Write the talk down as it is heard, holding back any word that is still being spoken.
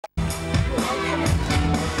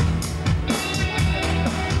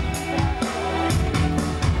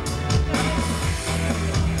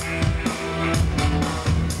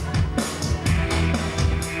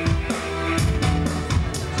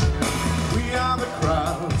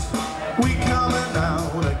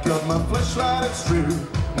Flashlight, it's true.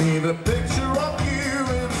 Need a picture of you,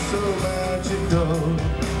 it's so magical.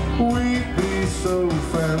 We'd be so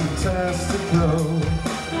fantastical.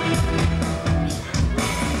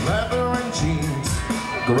 Leather and jeans,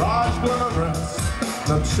 garage glamorous.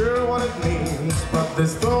 Not sure what it means, but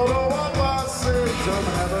this photo of us, it don't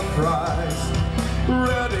have a price.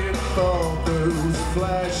 Ready for those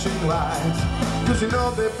flashing lights. Cause you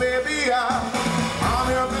know that baby I'm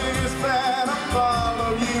your biggest fan. I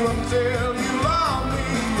follow you until you love me.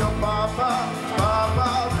 Your paparazzi.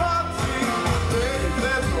 Baby,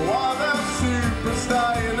 there's no other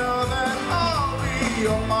superstar. You know that I'll be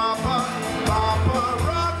your paparazzi.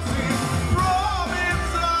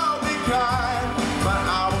 Promise I'll be kind, but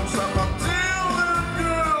I won't stop until the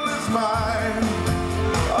girl is mine.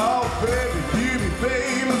 Oh baby, you be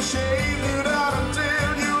famous, shade it out until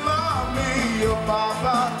you love me. Your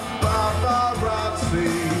paparazzi.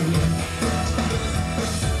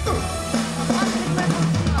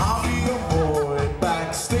 I'll be your boy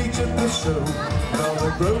backstage at the show,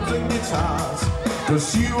 velvet robes and guitars,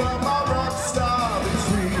 cause you are my rock star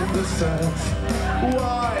between the sets.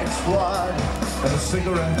 White wine and a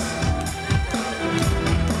cigarette.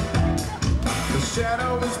 The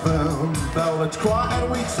shadow is burned, velvet quiet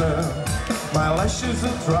we turn. My lashes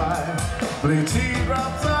are dry, blue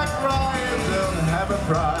teardrops are crying, don't have a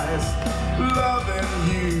price. Loving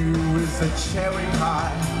you is a cherry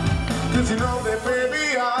pie. Cause you know that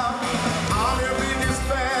baby I'm your biggest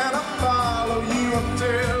fan. I follow you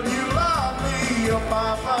until you love me. Your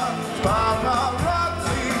paparazzi.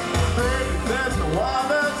 Baby, there's no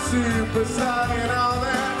other superstar. You know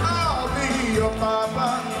that I'll be your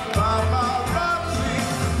paparazzi.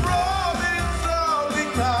 Promise I'll be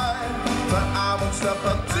kind, but I won't stop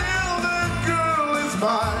until the girl is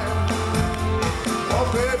mine. Oh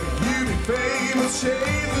baby, you be famous,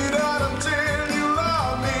 chase it out until you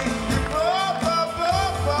love me. You paparazzi.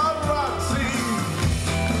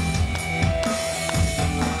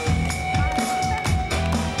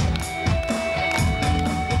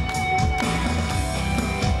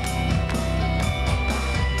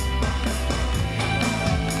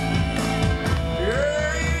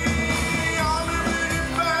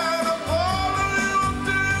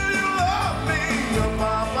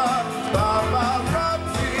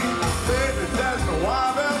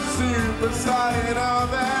 Superstar, you know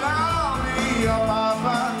that I'll be your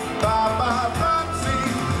paparazzi.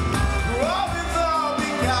 Promise I'll be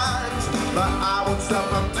kind, but I won't stop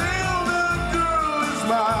until the girl is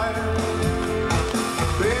mine.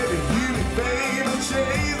 Baby, you be famous,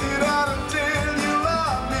 chase it out until you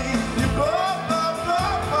love me. You paparazzi.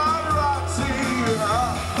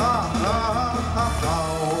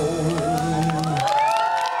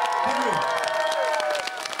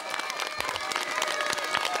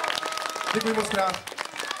 Děkuji moc krát.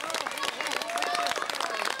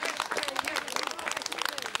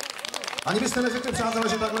 Ani byste neřekli, přátelé,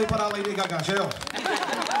 že takhle vypadá Lady Gaga, že jo?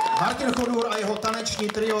 Martin Chodúr a jeho taneční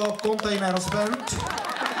trio Containers Band.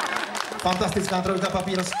 Fantastická trojka,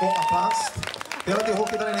 papír, sklo a plast. Tyhle ty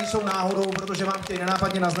holky tady nejsou náhodou, protože vám chtějí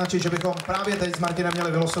nenápadně naznačit, že bychom právě teď s Martinem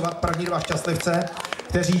měli vylosovat první dva šťastlivce,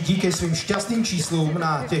 kteří díky svým šťastným číslům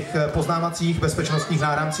na těch poznávacích bezpečnostních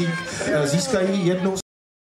náramcích získají jednu